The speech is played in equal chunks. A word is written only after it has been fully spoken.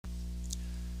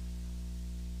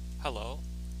Hello,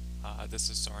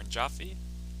 this is Soren Jaffe.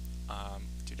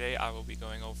 Today I will be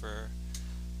going over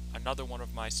another one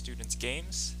of my students'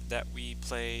 games that we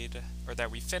played, or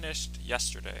that we finished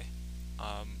yesterday.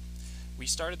 We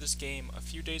started this game a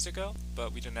few days ago,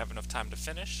 but we didn't have enough time to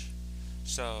finish,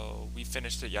 so we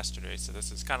finished it yesterday, so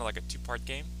this is kind of like a two-part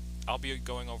game. I'll be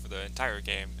going over the entire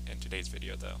game in today's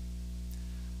video though.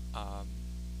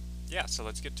 Yeah, so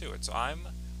let's get to it. So I'm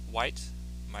white,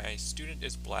 my student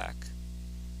is black.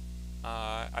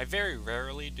 I very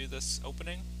rarely do this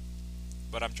opening,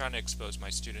 but I'm trying to expose my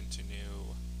student to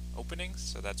new openings,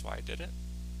 so that's why I did it.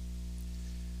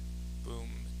 Boom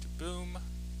to boom.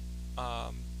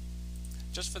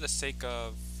 Just for the sake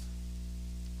of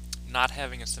not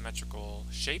having a symmetrical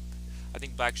shape, I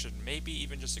think black should maybe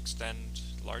even just extend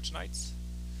large knights,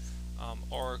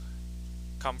 or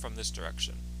come from this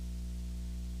direction.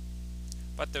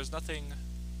 But there's nothing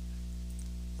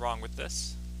wrong with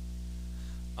this.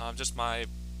 Just my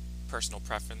personal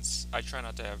preference. I try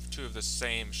not to have two of the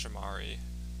same Shamari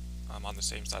on the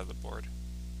same side of the board.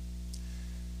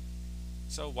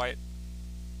 So white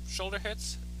shoulder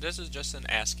hits. This is just an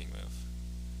asking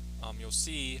move. You'll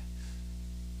see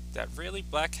that really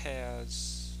black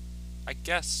has, I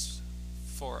guess,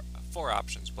 four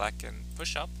options. Black can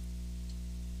push up.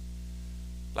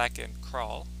 Black can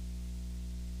crawl.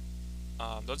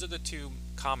 Those are the two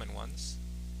common ones.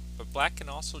 But black can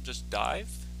also just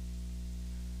dive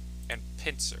and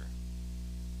pincer.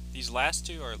 These last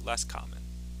two are less common.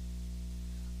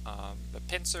 The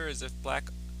pincer is if black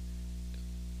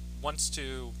wants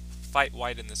to fight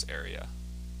white in this area.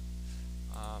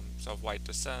 So if white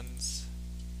descends,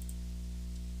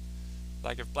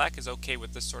 like if black is okay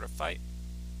with this sort of fight,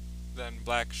 then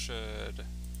black should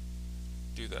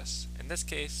do this. In this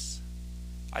case,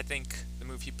 I think the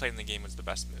move he played in the game was the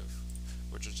best move,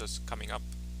 which is just coming up.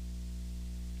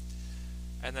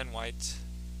 And then white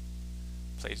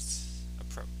plays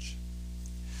approach.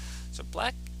 So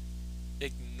black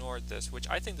ignored this, which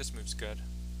I think this move's good.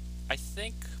 I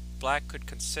think black could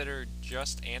consider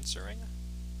just answering,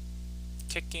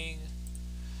 kicking,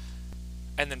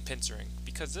 and then pincering,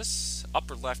 because this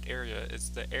upper left area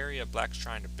is the area black's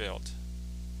trying to build,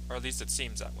 or at least it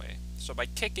seems that way. So by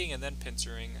kicking and then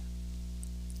pincering,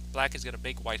 black is going to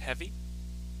make white heavy.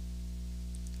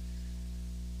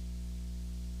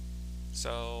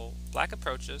 So black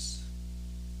approaches.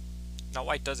 Now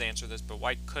white does answer this, but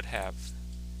white could have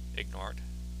ignored.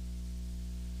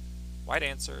 White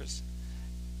answers,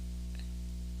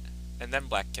 and then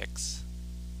black kicks,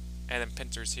 and then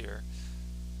pincers here.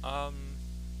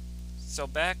 So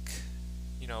back,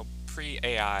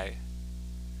 pre-AI,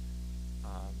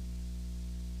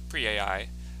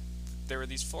 there were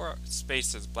these four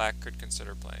spaces black could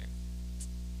consider playing.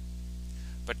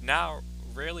 But now,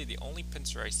 rarely the only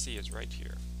pincer I see is right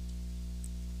here.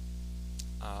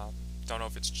 Don't know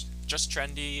if it's just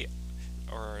trendy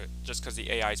or just because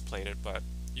the AI's played it, but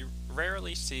you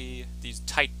rarely see these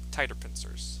tighter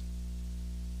pincers.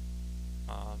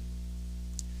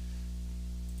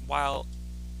 While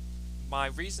my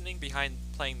reasoning behind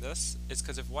playing this is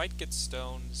because if white gets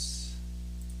stones,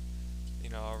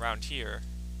 around here,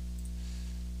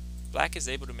 black is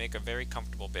able to make a very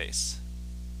comfortable base.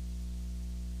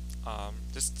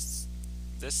 These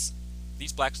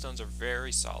black stones are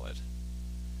very solid.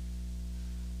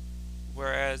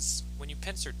 Whereas when you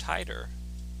pincer tighter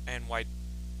and white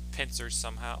pincers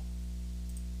somehow,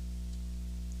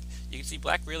 you can see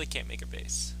black really can't make a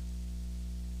base.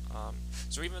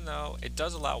 So even though it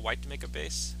does allow white to make a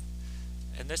base,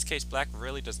 in this case black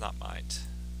really does not mind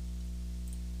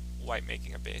white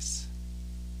making a base.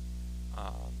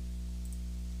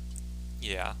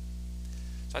 Yeah.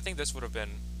 So I think this would have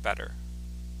been better.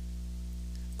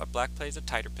 But black plays a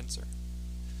tighter pincer.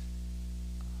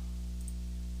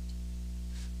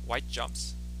 White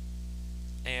jumps.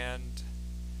 And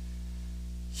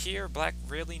here black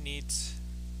really needs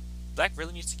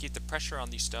to keep the pressure on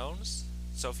these stones.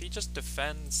 So if he just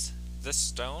defends this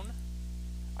stone,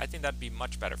 I think that'd be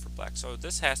much better for black. So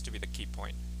this has to be the key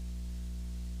point.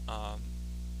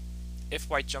 If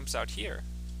white jumps out here,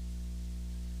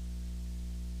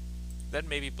 then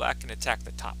maybe black can attack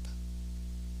the top.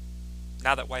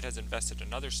 Now that white has invested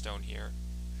another stone here,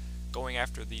 going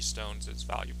after these stones is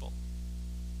valuable.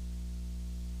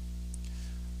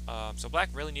 So black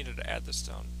really needed to add this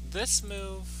stone. This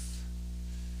move,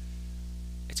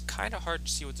 it's kind of hard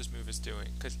to see what this move is doing,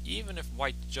 because even if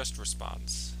white just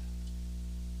responds,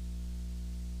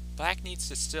 black needs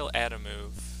to still add a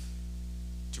move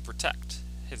to protect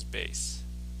his base.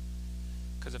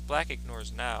 Because if black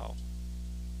ignores now,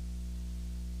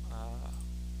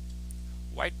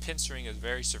 white pincering is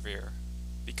very severe.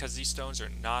 because these stones are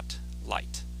not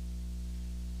light.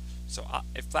 So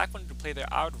if black wanted to play there,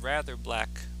 I would rather black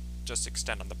just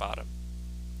extend on the bottom.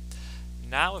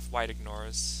 Now if white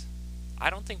ignores, I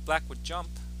don't think black would jump.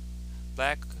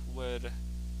 Black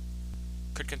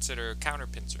could consider counter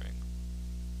pincering.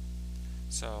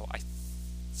 So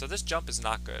this jump is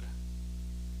not good.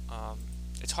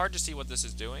 It's hard to see what this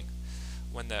is doing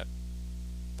when the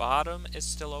bottom is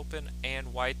still open,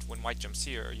 and when white jumps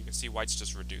here, you can see white's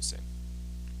just reducing.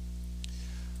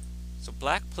 So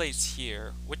black plays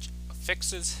here, which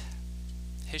fixes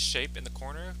his shape in the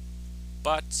corner,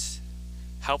 but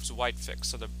helps white fix.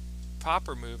 So the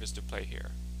proper move is to play here.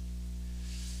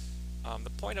 The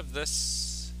point of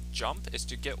this jump is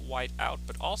to get white out,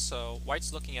 but also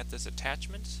white's looking at this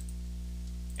attachment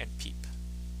and peep.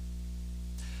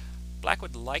 Black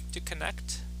would like to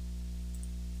connect,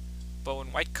 but when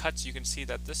white cuts, you can see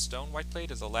that this stone white played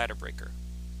is a ladder breaker.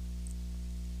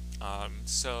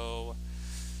 So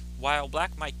while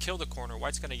black might kill the corner,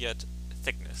 white's going to get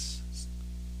thickness.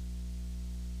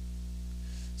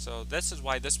 So this is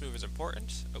why this move is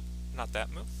important. Oh, not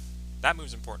that move. That move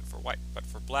is important for white, but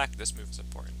for black, this move is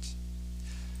important.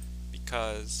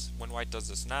 Because when white does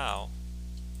this now,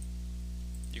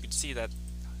 you can see that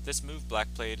this move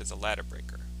black played is a ladder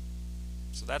breaker.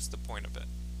 So that's the point of it.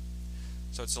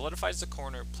 So it solidifies the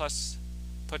corner, plus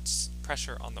puts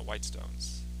pressure on the white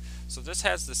stones. So this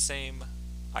has the same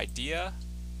idea.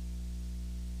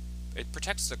 It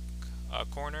protects the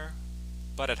corner,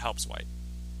 but it helps white.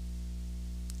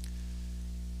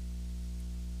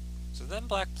 So then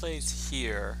black plays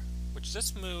here, which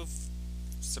this move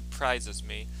surprises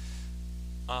me.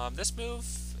 This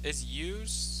move is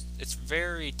used, it's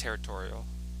very territorial.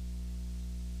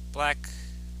 Black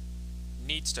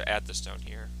needs to add the stone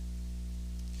here.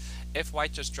 If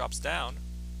white just drops down,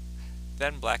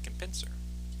 then black can pincer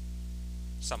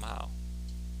somehow.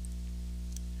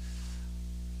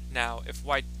 Now, if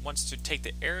white wants to take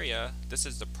the area, this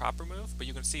is the proper move, but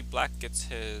you can see black gets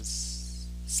his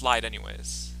slide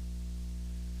anyways.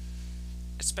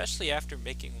 Especially after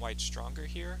making white stronger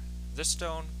here, this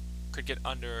stone could get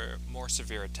under more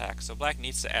severe attack, so black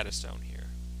needs to add a stone here.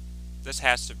 This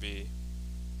has to be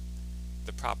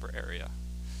the proper area.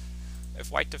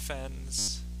 If white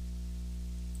defends,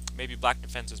 maybe black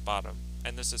defends his bottom,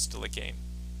 and this is still a game.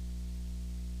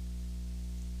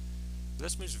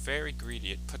 This move's very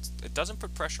greedy. It doesn't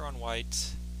put pressure on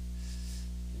white.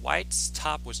 White's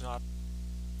top was not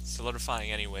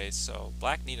solidifying anyways, so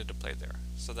black needed to play there.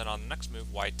 So then on the next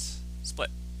move, white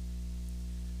split.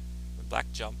 When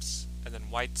black jumps, and then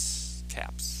white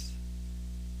caps.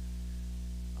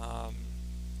 I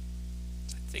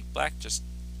think black just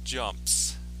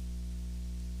jumps.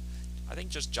 I think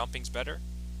just jumping's better.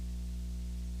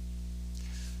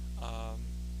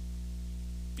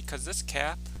 Because this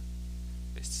cap,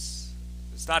 it's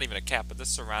not even a cap, but this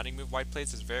surrounding move white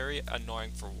plays is very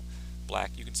annoying for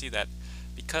black. You can see that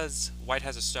because white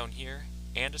has a stone here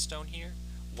and a stone here,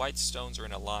 white's stones are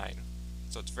in a line.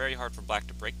 So it's very hard for black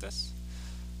to break this.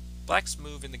 Black's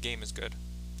move in the game is good,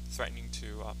 threatening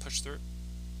to push through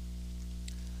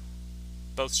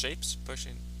both shapes,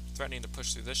 threatening to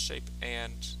push through this shape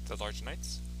and the large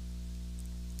knights.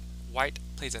 White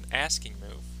plays an asking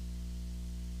move.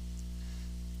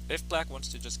 If black wants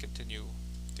to just continue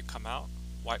to come out,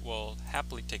 white will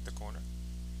happily take the corner.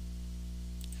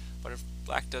 But if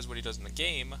black does what he does in the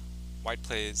game, white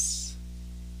plays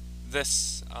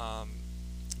this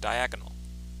diagonal.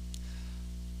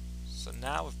 So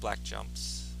now if black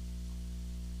jumps,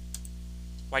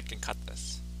 white can cut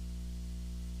this.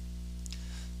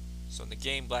 So in the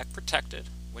game, black protected,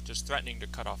 which is threatening to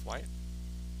cut off white,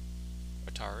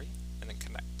 Atari, and then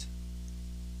connect.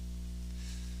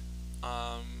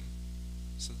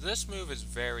 So this move is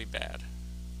very bad.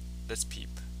 This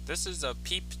peep. This is a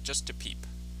peep just to peep.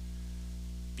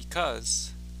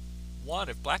 Because, one,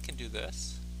 if black can do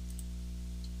this,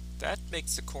 that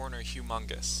makes the corner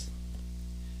humongous.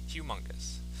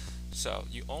 Humongous. So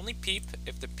you only peep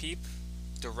if the peep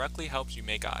directly helps you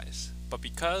make eyes. But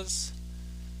because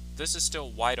this is still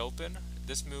wide open,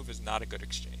 this move is not a good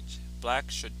exchange.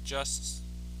 Black should just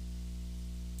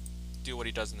do what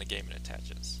he does in the game and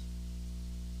attaches.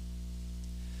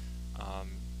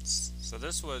 So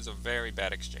this was a very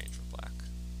bad exchange for black.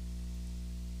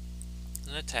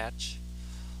 Then attach.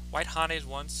 White hanes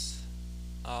once.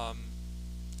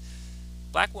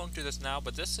 Black won't do this now,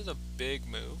 but this is a big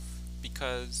move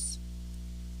because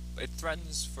it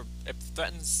threatens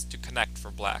to connect for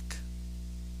black.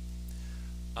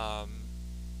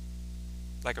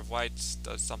 Like if white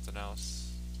does something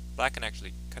else, black can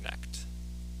actually connect.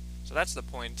 So that's the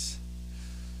point.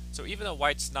 So even though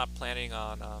white's not planning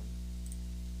on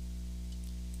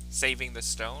saving the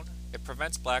stone, it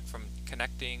prevents black from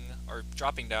connecting or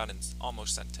dropping down in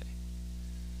almost Sente.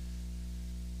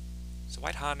 So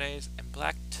white hanes and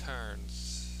black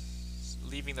turns,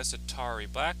 leaving this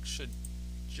Atari. Black should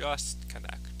just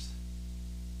connect.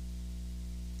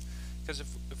 Because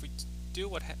if we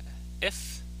do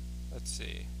if, let's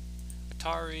see,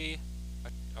 Atari,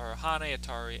 or Hane,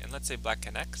 Atari, and let's say black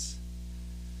connects,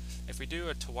 if we do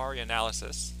a Tawari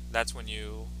analysis, that's when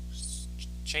you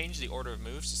change the order of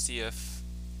moves to see if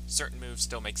certain moves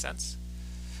still make sense.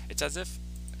 It's as if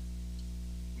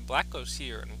black goes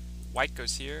here and white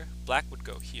goes here, black would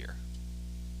go here.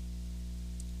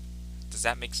 Does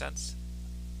that make sense?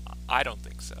 I don't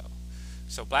think so.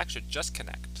 So black should just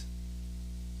connect.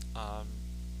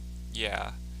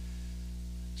 Yeah.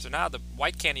 So now the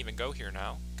white can't even go here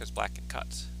now, because black can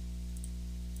cut.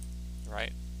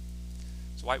 Right?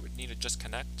 So white would need to just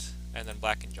connect, and then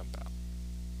black can jump out.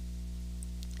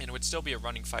 And it would still be a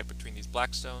running fight between these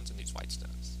black stones and these white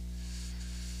stones.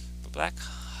 But black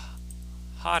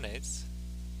hanes,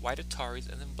 white Ataris,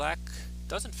 and then black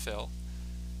doesn't fill.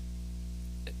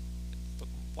 But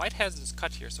white has this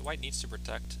cut here, so white needs to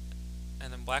protect,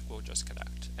 and then black will just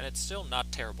connect. And it's still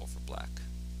not terrible for black.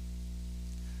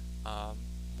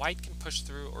 White can push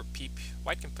through or peep.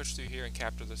 White can push through here and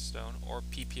capture the stone, or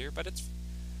peep here, but it's,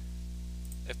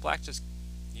 if black just,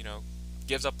 you know,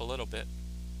 gives up a little bit,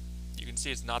 you can see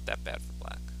it's not that bad for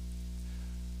black.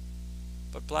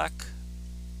 But black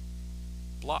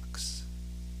blocks.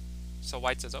 So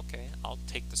white says, okay, I'll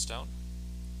take the stone.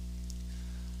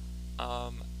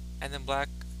 And then black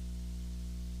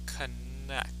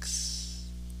connects.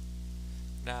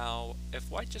 Now,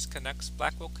 if white just connects,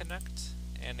 black will connect,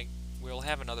 and we'll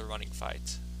have another running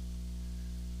fight.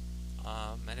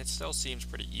 And it still seems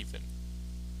pretty even.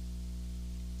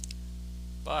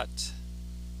 But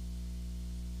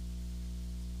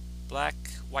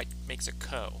white makes a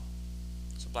ko,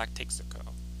 so black takes the ko.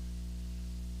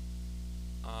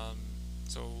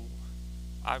 So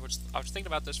I was thinking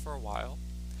about this for a while,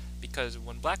 because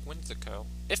when black wins the ko,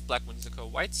 if black wins the ko,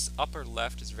 white's upper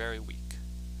left is very weak.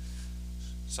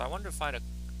 So I wanted to find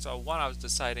I was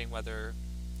deciding whether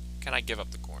can I give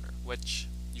up the corner, which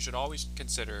you should always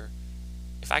consider.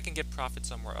 If I can get profit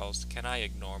somewhere else, can I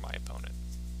ignore my opponent?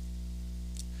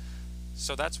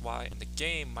 So that's why in the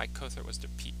game my co-threat was to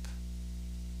peep.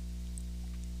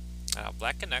 Now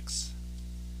black connects,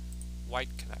 white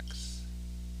connects.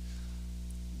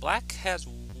 Black has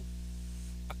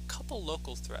a couple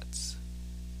local threats.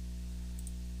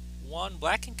 One,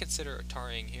 black can consider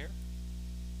Atariing here.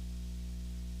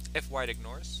 If white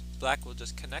ignores, black will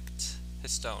just connect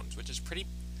his stones, which is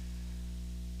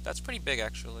that's pretty big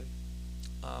actually.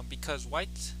 Because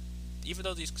white, even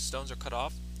though these stones are cut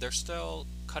off, they're still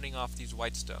cutting off these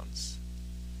white stones.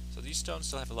 So these stones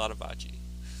still have a lot of Aji.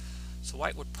 So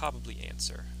white would probably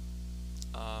answer.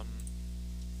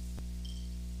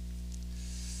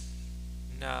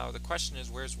 Now the question is,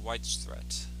 where's white's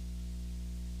threat?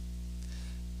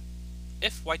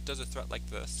 If white does a threat like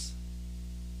this,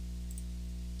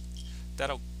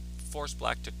 that'll force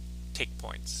black to take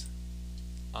points.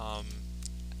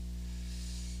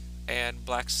 And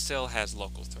black still has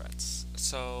local threats.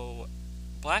 So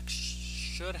black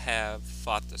should have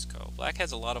fought this ko. Black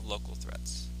has a lot of local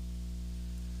threats.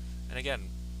 And again,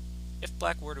 if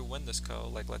black were to win this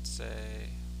ko, like let's say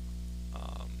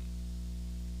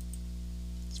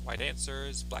white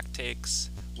answers, black takes,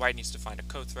 white needs to find a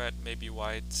ko threat, maybe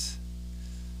white,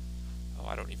 oh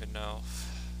I don't even know,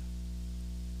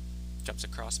 jumps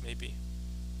across maybe.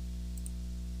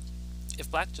 If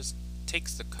black just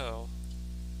takes the ko,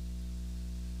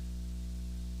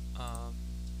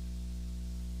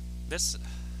 this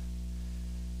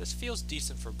feels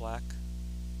decent for black.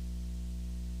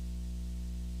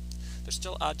 There's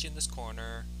still Aji in this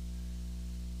corner.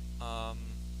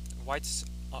 White's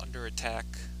under attack.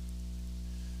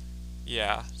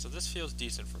 Yeah, so this feels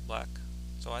decent for black.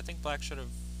 So I think black should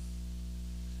have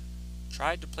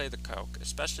tried to play the coke,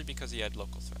 especially because he had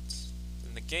local threats.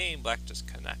 In the game, black just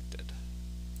connected.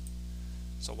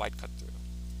 So white cut through.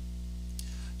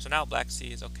 So now black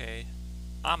sees, okay,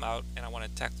 I'm out and I want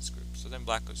to attack this group. So then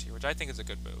black goes here, which I think is a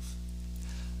good move.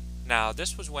 Now,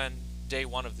 this was when day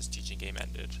 1 of this teaching game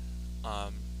ended,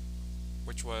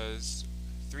 which was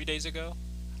 3 days ago,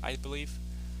 I believe.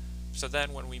 So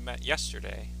then when we met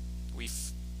yesterday,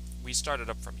 we started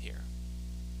up from here.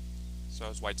 So it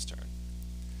was white's turn.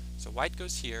 So white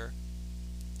goes here,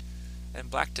 and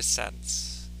black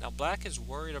descends. Now black is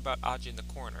worried about Aji in the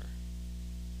corner.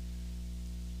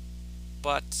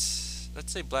 But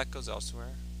let's say black goes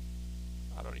elsewhere.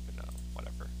 I don't even know,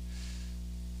 whatever.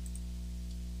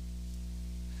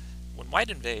 white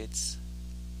invades,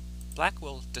 black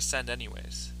will descend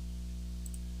anyways.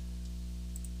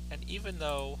 And even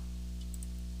though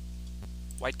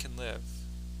white can live,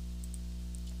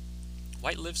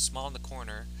 white lives small in the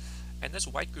corner, and this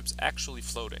white group's actually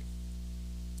floating.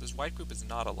 This white group is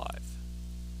not alive.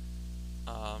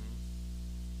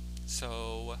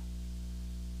 So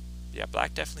yeah,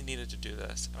 black definitely needed to do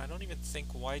this. And I don't even think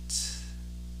white's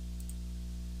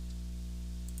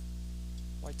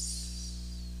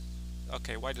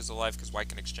okay, white is alive because white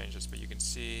can exchange this, but you can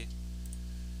see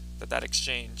that that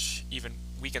exchange even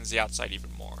weakens the outside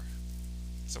even more.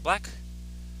 So black,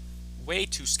 way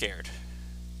too scared.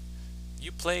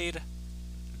 You played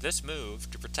this move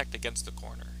to protect against the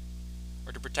corner,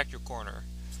 or to protect your corner,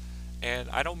 and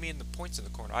I don't mean the points in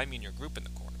the corner, I mean your group in the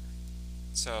corner.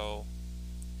 So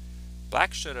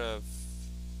black should have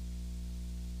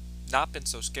not been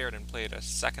so scared and played a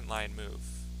second line move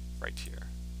right here,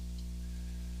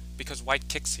 because white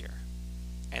kicks here,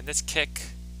 and this kick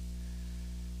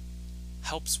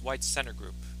helps white's center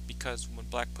group, because when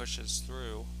black pushes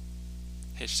through,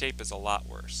 his shape is a lot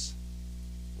worse,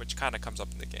 which kind of comes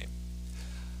up in the game.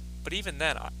 But even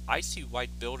then, I see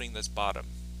white building this bottom.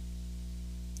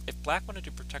 If black wanted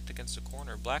to protect against the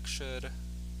corner, black should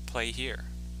play here.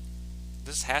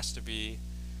 This has to be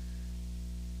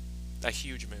a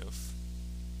huge move.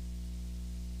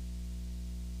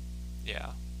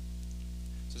 Yeah.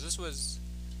 So this was,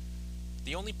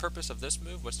 the only purpose of this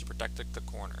move was to protect the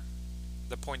corner,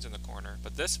 the points in the corner.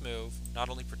 But this move not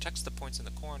only protects the points in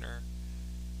the corner,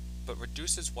 but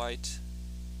reduces white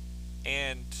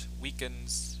and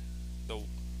weakens the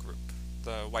group,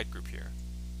 the white group here.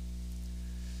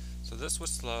 So this was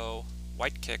slow,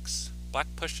 white kicks, black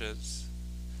pushes,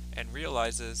 and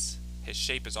realizes his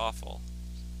shape is awful.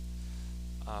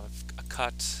 A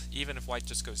cut, even if white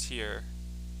just goes here,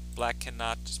 black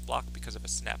cannot just block because of a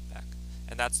snapback.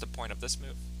 And that's the point of this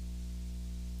move.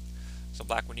 So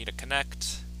black would need a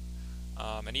connect,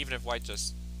 and even if white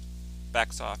just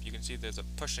backs off, you can see there's a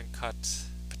push and cut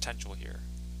potential here.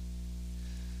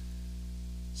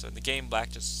 So in the game,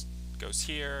 black just goes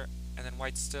here, and then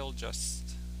white still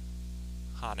just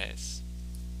hanes,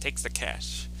 takes the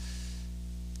cash.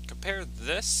 Compare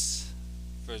this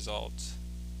result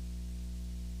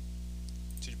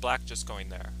to black just going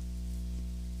there.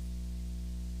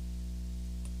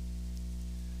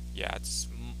 Yeah, it's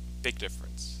big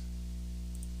difference.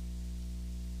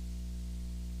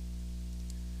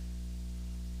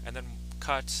 And then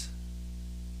cut,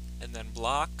 and then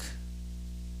block,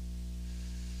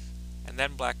 and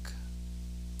then black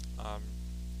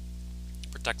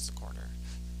protects the corner.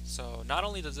 So not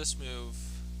only does this move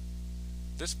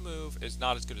is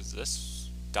not as good as this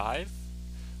dive,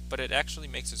 but it actually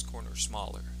makes his corner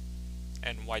smaller,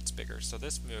 and white's bigger. So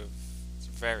this move is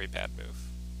a very bad move.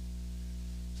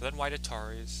 So then white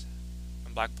Ataris,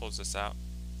 and black pulls this out.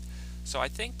 So I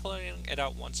think pulling it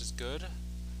out once is good,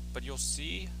 but you'll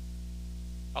see,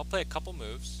 I'll play a couple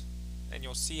moves, and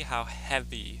you'll see how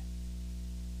heavy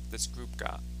this group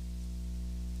got.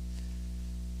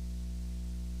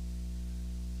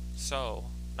 So,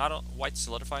 white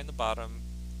solidifying the bottom,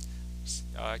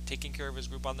 taking care of his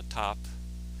group on the top.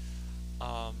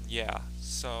 Yeah,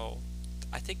 so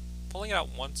I think pulling it out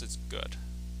once is good.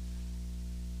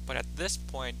 But at this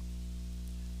point,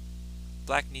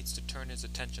 black needs to turn his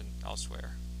attention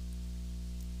elsewhere.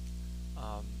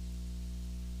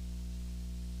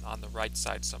 On the right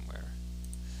side somewhere.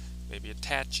 Maybe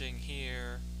attaching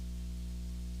here.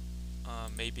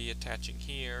 Maybe attaching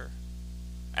here.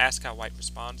 Ask how white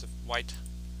responds. If white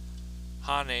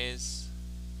hanes,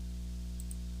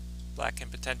 black can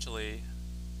potentially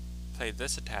play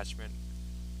this attachment.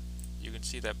 You can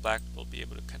see that black will be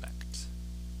able to connect.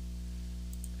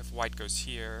 If white goes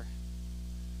here,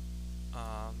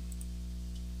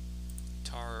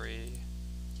 Tari,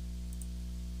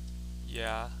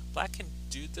 yeah, black can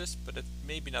do this, but it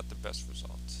maybe not the best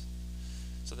result.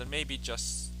 So then maybe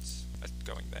just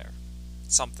going there.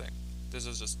 Something. This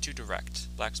is just too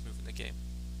direct. Black's moving the game.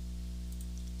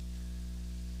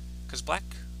 Because black,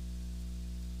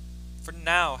 for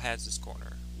now, has this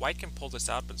corner. White can pull this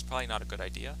out, but it's probably not a good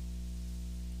idea.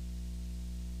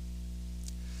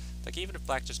 Like, even if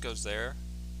black just goes there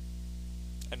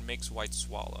and makes white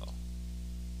swallow.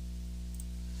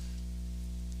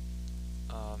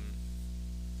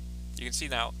 You can see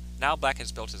now black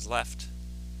has built his left,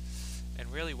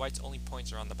 and really white's only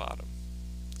points are on the bottom.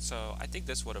 So I think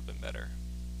this would have been better.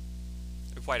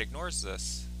 If white ignores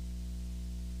this,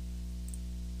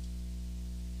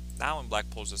 now when black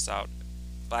pulls this out,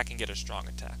 black can get a strong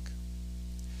attack.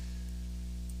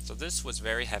 So this was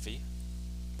very heavy.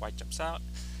 White jumps out,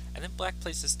 And then black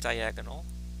plays this diagonal,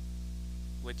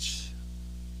 which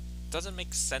doesn't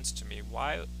make sense to me.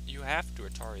 Why you have to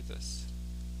Atari this?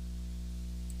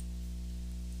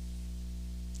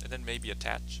 And then maybe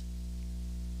attach.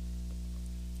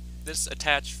 This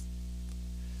attach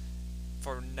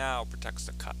for now protects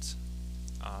the cut.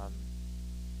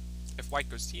 If white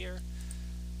goes here,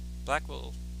 black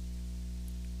will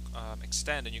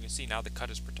extend, and you can see now the cut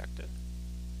is protected.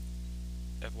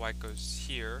 If white goes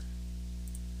here,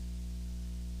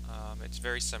 it's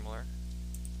very similar.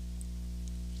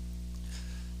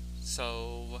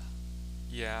 So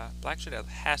yeah, black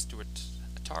has to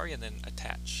Atari and then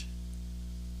attach.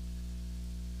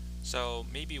 So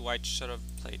maybe white should have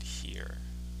played here.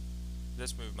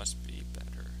 This move must be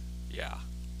better. Yeah,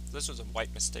 this was a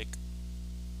white mistake.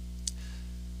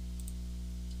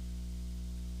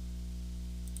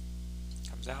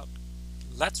 Comes out,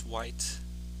 lets white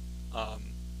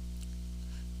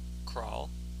crawl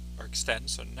or extend.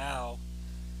 So now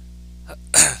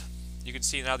you can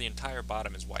see now the entire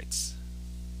bottom is white's.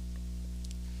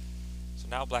 So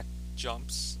now black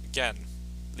jumps again.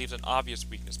 Leaves an obvious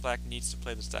weakness. Black needs to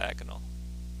play this diagonal.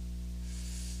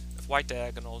 If white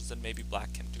diagonals, then maybe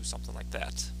black can do something like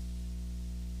that.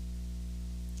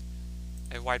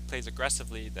 If white plays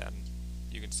aggressively, then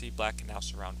you can see black can now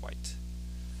surround white.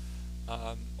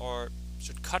 Or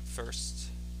should cut first,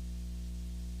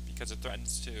 because it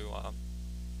threatens to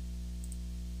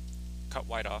cut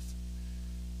white off,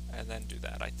 and then do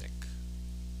that, I think.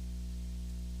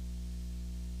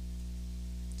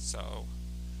 So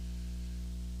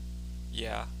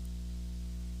yeah,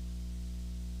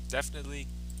 definitely,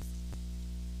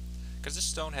 because this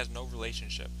stone has no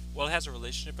relationship. Well, it has a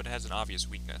relationship, but it has an obvious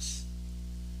weakness.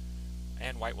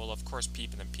 And white will, of course,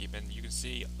 peep and then peep. And you can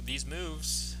see these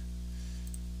moves,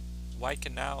 white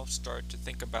can now start to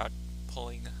think about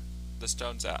pulling the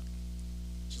stones out.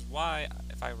 Which is why,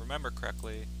 if I remember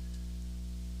correctly,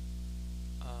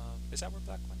 is that where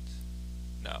black went?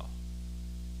 No.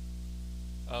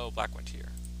 Oh, black went here.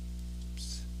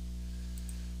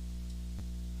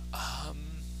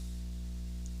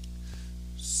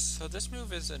 So this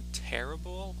move isn't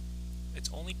terrible. It's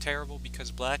only terrible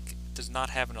because black does not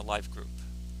have an alive group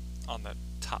on the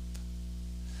top.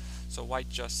 So white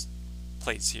just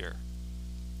plays here.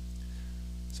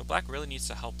 So black really needs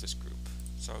to help this group.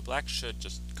 So black should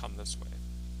just come this way.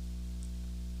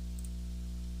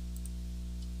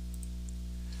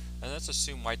 And let's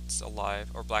assume white's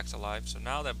alive, or black's alive. So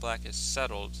now that black is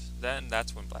settled, then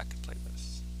that's when black can play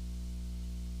this.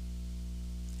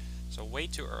 So way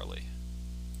too early.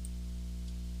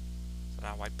 So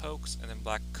now white pokes, and then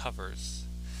black covers.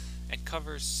 And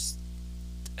covers,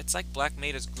 it's like black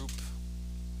made his group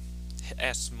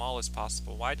as small as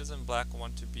possible. Why doesn't black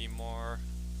want to be more...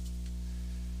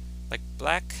 Like,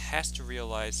 black has to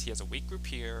realize he has a weak group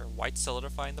here, white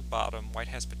solidifying the bottom, white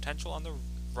has potential on the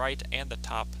right and the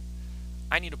top.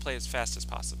 I need to play as fast as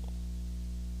possible.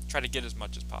 Try to get as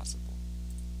much as possible.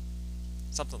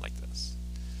 Something like this.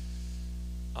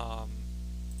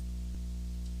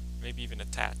 Maybe even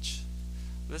attach.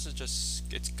 This is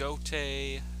just, it's Gote.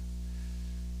 It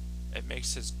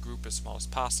makes his group as small as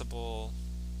possible.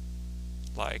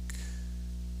 Like,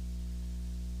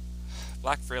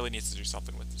 black really needs to do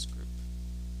something with this group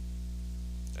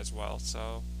as well.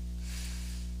 So,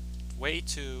 way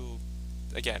too,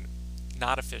 again,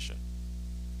 not efficient.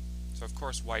 So of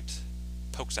course white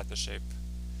pokes at the shape.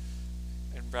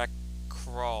 And black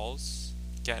crawls.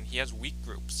 Again, he has weak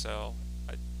groups, so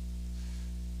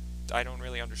I don't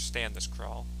really understand this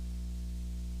crawl.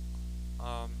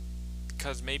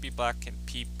 Because maybe black can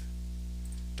peep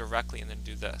directly and then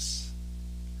do this.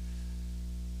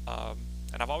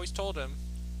 And I've always told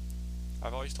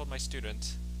my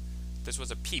student, this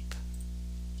was a peep.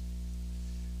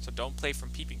 So don't play from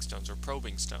peeping stones or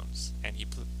probing stones. And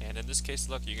in this case,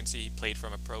 look, you can see he played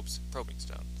from a probing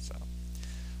stone. So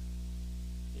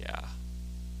yeah,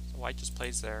 so white just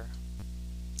plays there,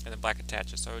 and then black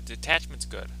attaches. So the attachment's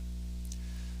good.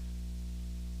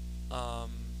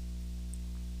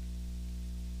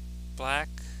 Black.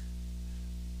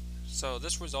 So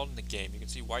this result in the game, you can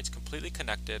see white's completely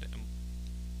connected, and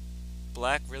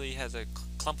black really has a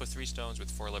clump of 3 stones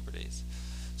with 4 liberties.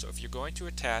 So if you're going to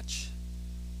attach,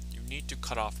 you need to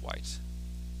cut off white.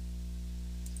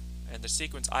 And the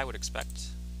sequence I would expect,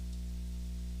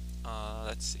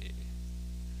 let's see,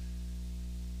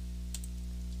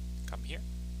 come here,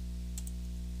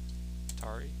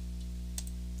 Atari,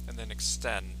 and then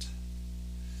extend.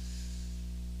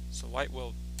 So white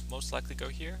will most likely go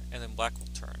here, and then black will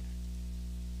turn.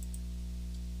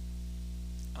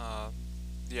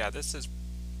 Yeah, this is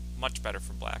much better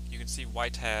for black. You can see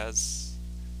white has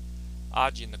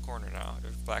Aji in the corner now,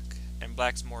 if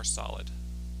black's more solid.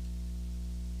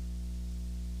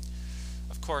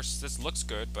 Of course, this looks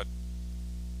good, but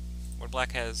when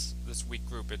black has this weak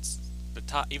group, it's the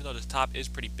top. Even though the top is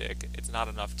pretty big, it's not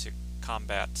enough to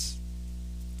combat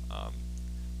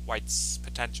white's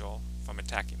potential from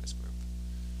attacking this group.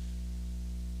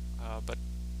 But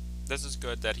this is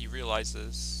good that he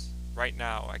realizes right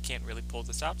now I can't really pull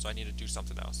this out, so I need to do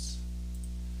something else.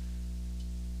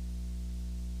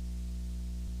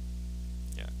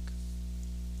 Yeah.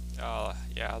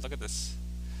 Yeah. Look at this.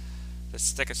 This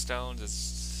stick of stones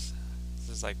this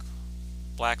is like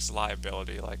black's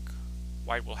liability. Like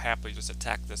white will happily just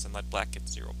attack this and let black get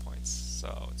 0 points.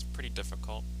 So it's pretty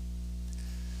difficult.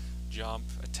 Jump,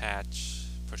 attach,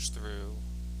 push through.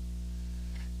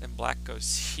 Then black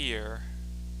goes here.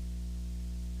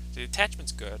 The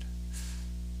attachment's good.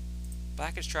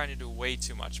 Black is trying to do way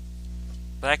too much.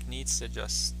 Black needs to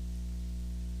just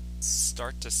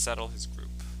start to settle his group.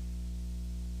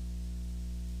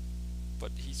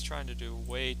 But he's trying to do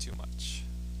way too much.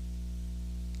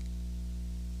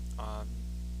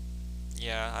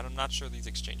 Yeah, I'm not sure these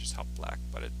exchanges help black,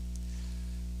 but it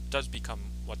does become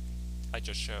what I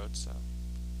just showed, so.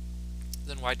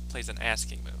 Then white plays an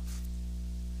asking move.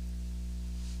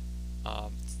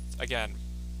 Again,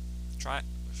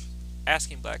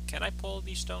 asking black, can I pull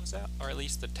these stones out? Or at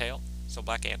least the tail? So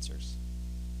black answers.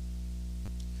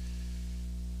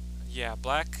 Yeah,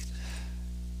 black,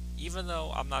 even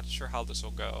though I'm not sure how this will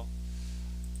go,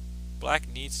 black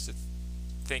needs to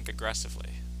think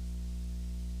aggressively.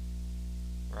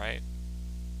 Right?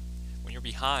 When you're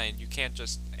behind, you can't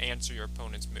just answer your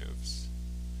opponent's moves.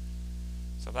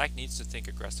 So black needs to think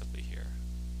aggressively here.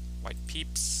 White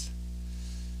peeps.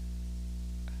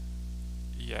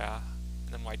 Yeah.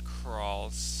 And then white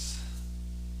crawls.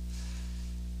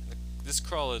 This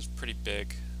crawl is pretty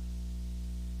big.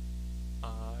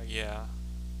 Yeah.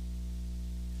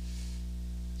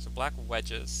 So black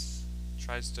wedges.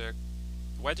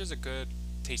 Wedge is a good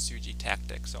Teisuji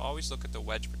tactic, so always look at the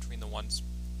wedge between the one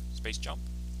space jump.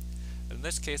 In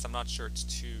this case, I'm not sure it's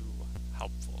too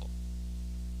helpful.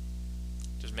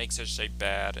 Just makes his shape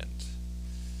bad and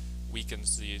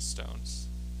weakens these stones.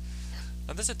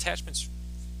 Now this attachment's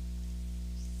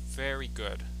very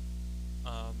good,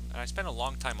 and I spent a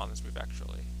long time on this move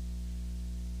actually.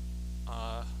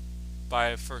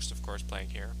 By first, of course, playing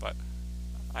here, but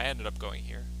I ended up going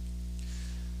here.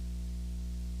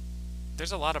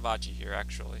 There's a lot of Aji here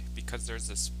actually, because there's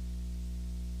this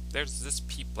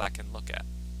peep black can look at.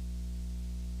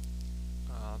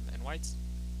 And white's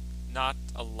not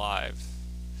alive.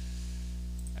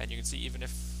 And you can see even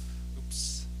if,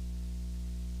 oops,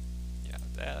 yeah,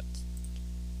 that,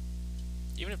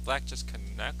 even if black just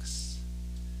connects,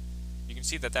 you can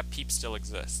see that that peep still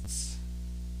exists.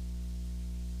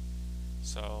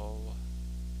 So,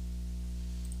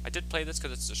 I did play this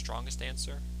because it's the strongest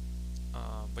answer.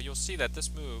 But you'll see that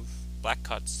this move, black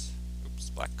cuts, oops,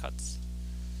 black cuts.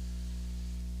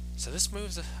 So this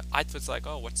move's, I was like,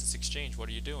 oh, what's this exchange? What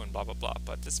are you doing? Blah, blah, blah.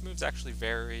 But this move's actually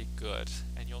very good,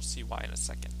 and you'll see why in a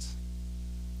second.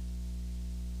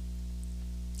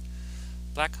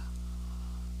 Black,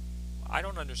 I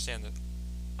don't understand it.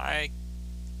 I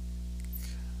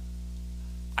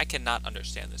cannot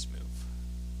understand this move.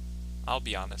 I'll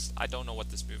be honest, I don't know what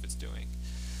this move is doing.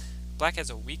 Black has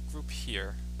a weak group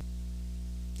here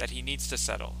that he needs to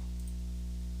settle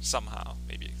somehow.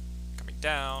 Maybe coming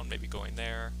down, maybe going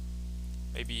there,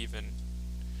 maybe even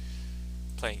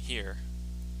playing here.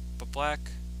 But black,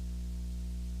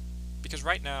 because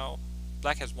right now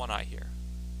black has one eye here.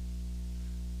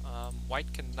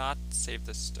 White cannot save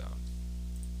this stone,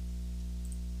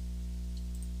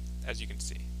 as you can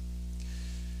see.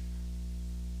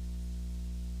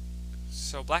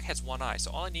 So black has one eye,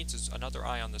 so all it needs is another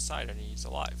eye on the side and he's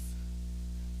alive.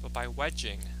 But by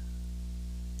wedging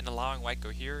and allowing white go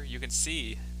here, you can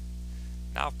see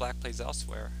now if black plays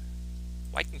elsewhere,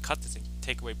 white can cut this and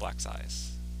take away black's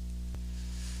eyes.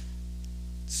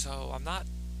 So I'm not,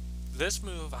 this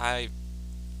move, I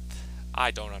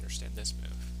don't understand this move.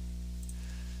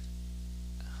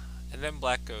 And then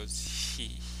black goes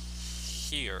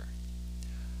here,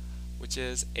 which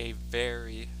is a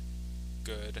very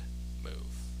good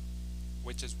move,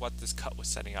 which is what this cut was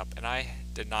setting up, and I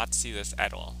did not see this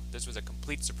at all. This was a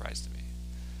complete surprise to me.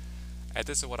 And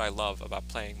this is what I love about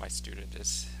playing my student,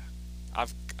 is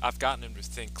I've gotten him to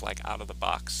think like out of the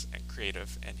box and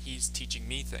creative, and he's teaching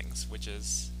me things, which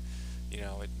is, you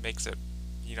know, it makes it,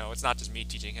 you know, it's not just me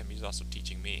teaching him, he's also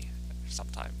teaching me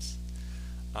sometimes.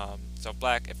 So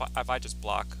black, if I just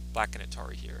block, black can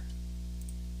Atari here.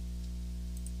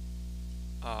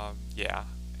 Yeah,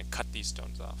 and cut these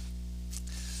stones off.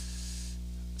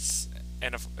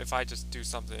 And if I just do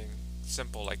something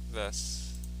simple like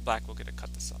this, black will get to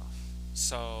cut this off.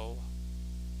 So,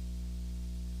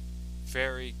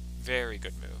 very, very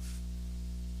good move.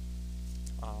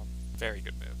 Very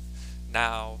good move.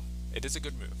 Now, it is a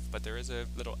good move, but there is a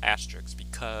little asterisk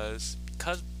because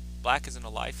black isn't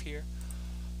alive here,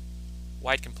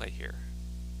 white can play here.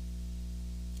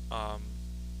 And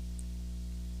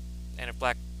if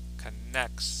black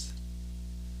connects,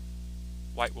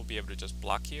 white will be able to just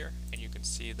block here, and you can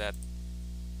see that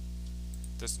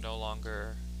this no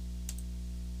longer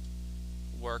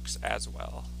works as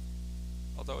well.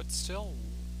 Although it's still...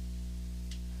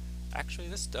 Actually,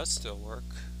 this does still work.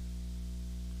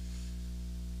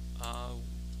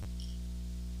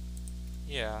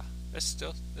 Yeah, this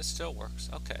still works.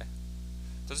 Okay.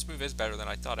 So this move is better than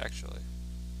I thought, actually.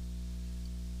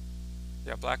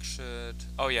 Yeah, black should...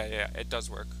 Oh, yeah, it does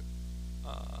work.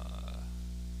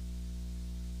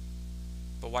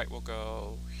 But white will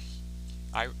go...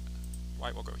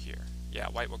 White will go here. Yeah,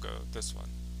 white will go this one.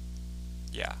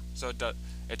 Yeah, so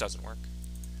it doesn't work.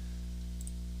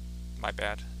 My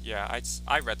bad. Yeah,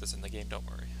 I read this in the game, don't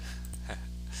worry.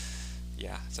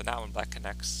 Yeah, so now when black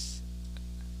connects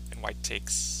and white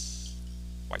takes,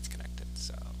 white's connected,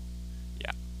 so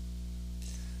yeah.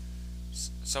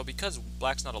 So because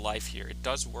black's not alive here, it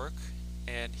does work,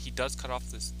 and he does cut off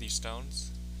these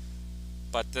stones,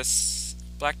 but this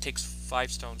black takes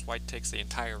 5 stones, white takes the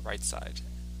entire right side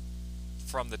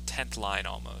from the 10th line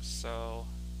almost. So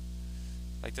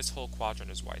like this whole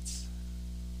quadrant is white's,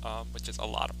 which is a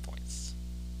lot of points.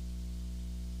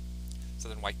 So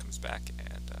then white comes back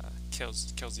and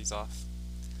kills these off.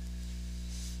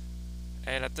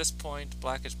 And at this point,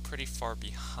 black is pretty far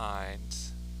behind.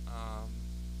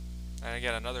 And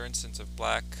again, another instance of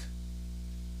black,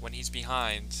 when he's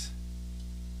behind,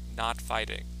 not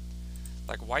fighting.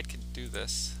 Like, white can do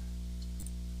this,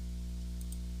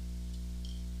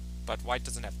 but white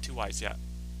doesn't have 2 eyes yet.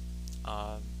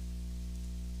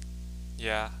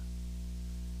 Yeah.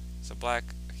 So black,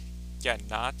 again,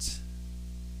 not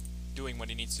doing what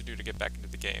he needs to do to get back into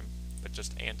the game, but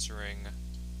just answering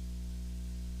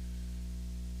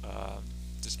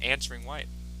white.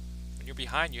 When you're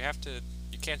behind, you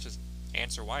can't just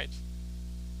answer white.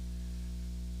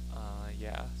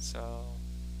 Yeah, so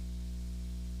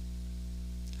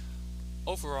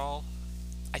overall,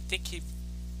 I think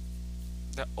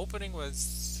the opening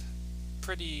was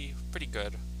pretty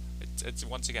good. It's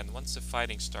once again, once the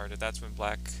fighting started, that's when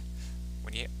black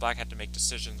had to make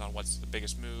decisions on what's the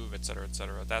biggest move, etc.,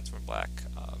 etc. That's when black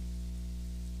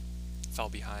fell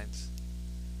behind.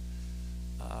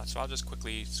 So I'll just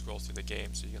quickly scroll through the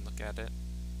game so you can look at it.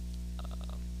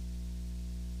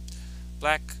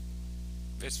 Black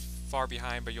is far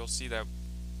behind, but you'll see that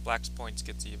black's points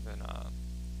gets even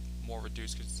more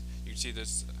reduced because you can see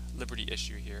this liberty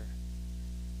issue here.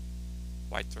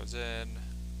 White throws in,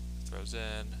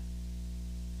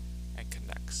 and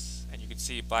connects. And you can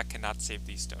see black cannot save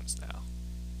these stones now.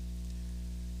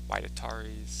 White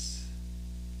Ataris.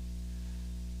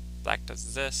 Black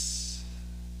does this,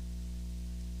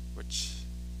 which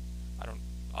I don't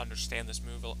understand this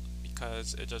move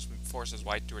because it just forces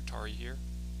white to Atari here.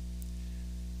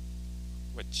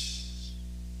 Which,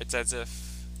 it's as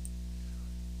if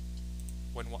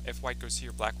if white goes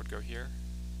here, black would go here,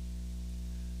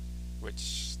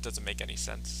 which doesn't make any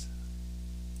sense.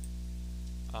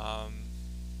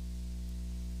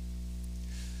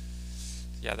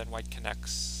 Yeah, then white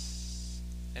connects,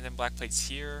 and then black plays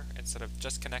here instead of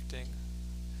just connecting.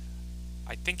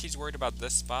 I think he's worried about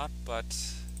this spot,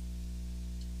 but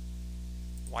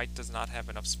white does not have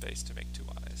enough space to make 2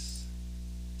 eyes.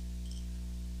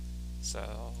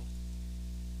 So,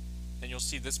 and you'll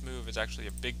see this move is actually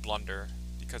a big blunder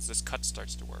because this cut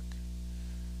starts to work.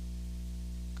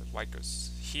 Because white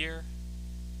goes here,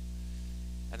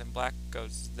 and then black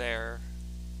goes there.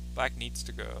 Black needs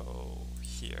to go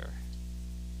here.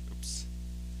 Oops.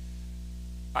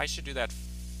 I should do that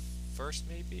first,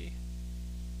 maybe.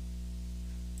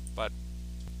 But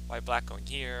why black going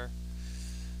here?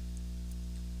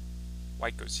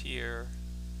 White goes here.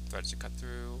 Threads to cut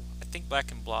through. I think black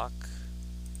can block.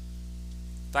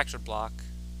 Black should block.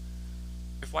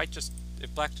 If black just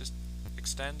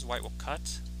extends, white will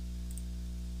cut.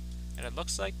 And it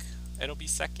looks like it'll be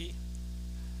Seki,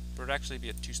 but it'll actually be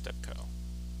a 2-step ko.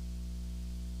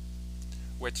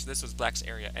 Which this was black's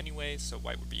area anyway, so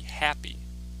white would be happy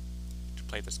to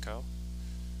play this ko.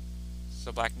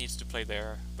 So black needs to play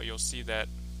there, but you'll see that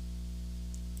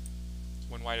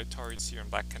when white Ataris here and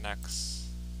black connects,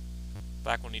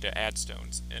 black will need to add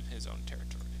stones in his own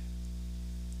territory,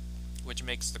 which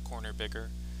makes the corner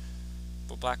bigger.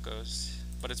 but black goes.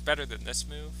 But it's better than this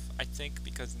move, I think,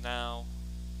 because now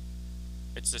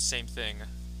it's the same thing,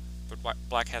 but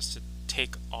black has to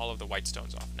take all of the white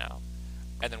stones off now,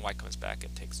 and then white comes back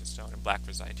and takes the stone, and black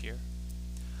resigned here.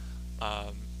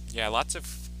 Yeah, lots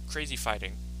of crazy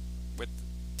fighting with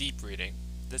deep reading.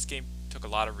 This game took a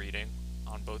lot of reading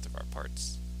on both of our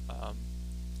parts.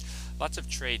 Lots of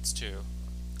trades too,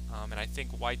 and I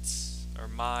think white's, or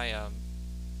my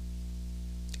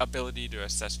ability to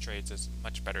assess trades is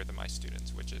much better than my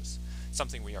students, which is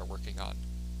something we are working on.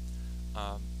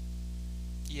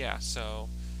 Yeah, so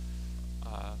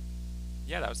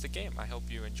yeah, that was the game. I hope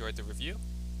you enjoyed the review.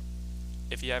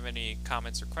 If you have any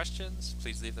comments or questions,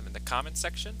 please leave them in the comments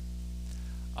section.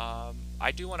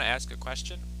 I do want to ask a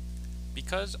question.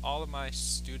 Because all of my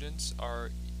students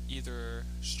are either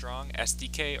strong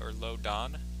SDK or low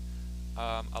DON,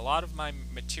 a lot of my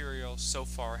material so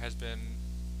far has been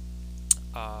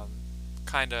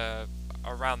kind of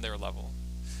around their level.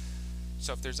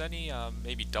 So if there's any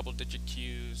maybe double-digit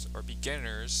Qs or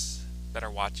beginners that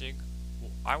are watching,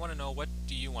 I want to know, what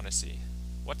do you want to see?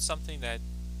 What's something that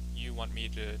you want me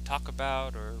to talk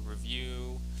about or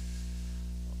review,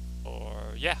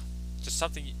 or yeah, just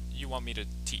something you want me to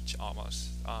teach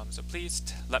almost. So please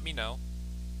let me know.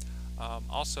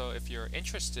 Also, if you're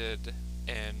interested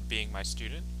in being my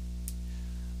student,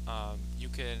 you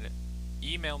can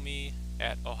email me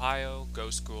at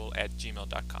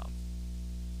ohiogoschool@gmail.com.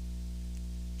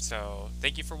 So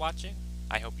thank you for watching.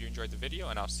 I hope you enjoyed the video,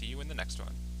 and I'll see you in the next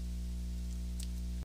one.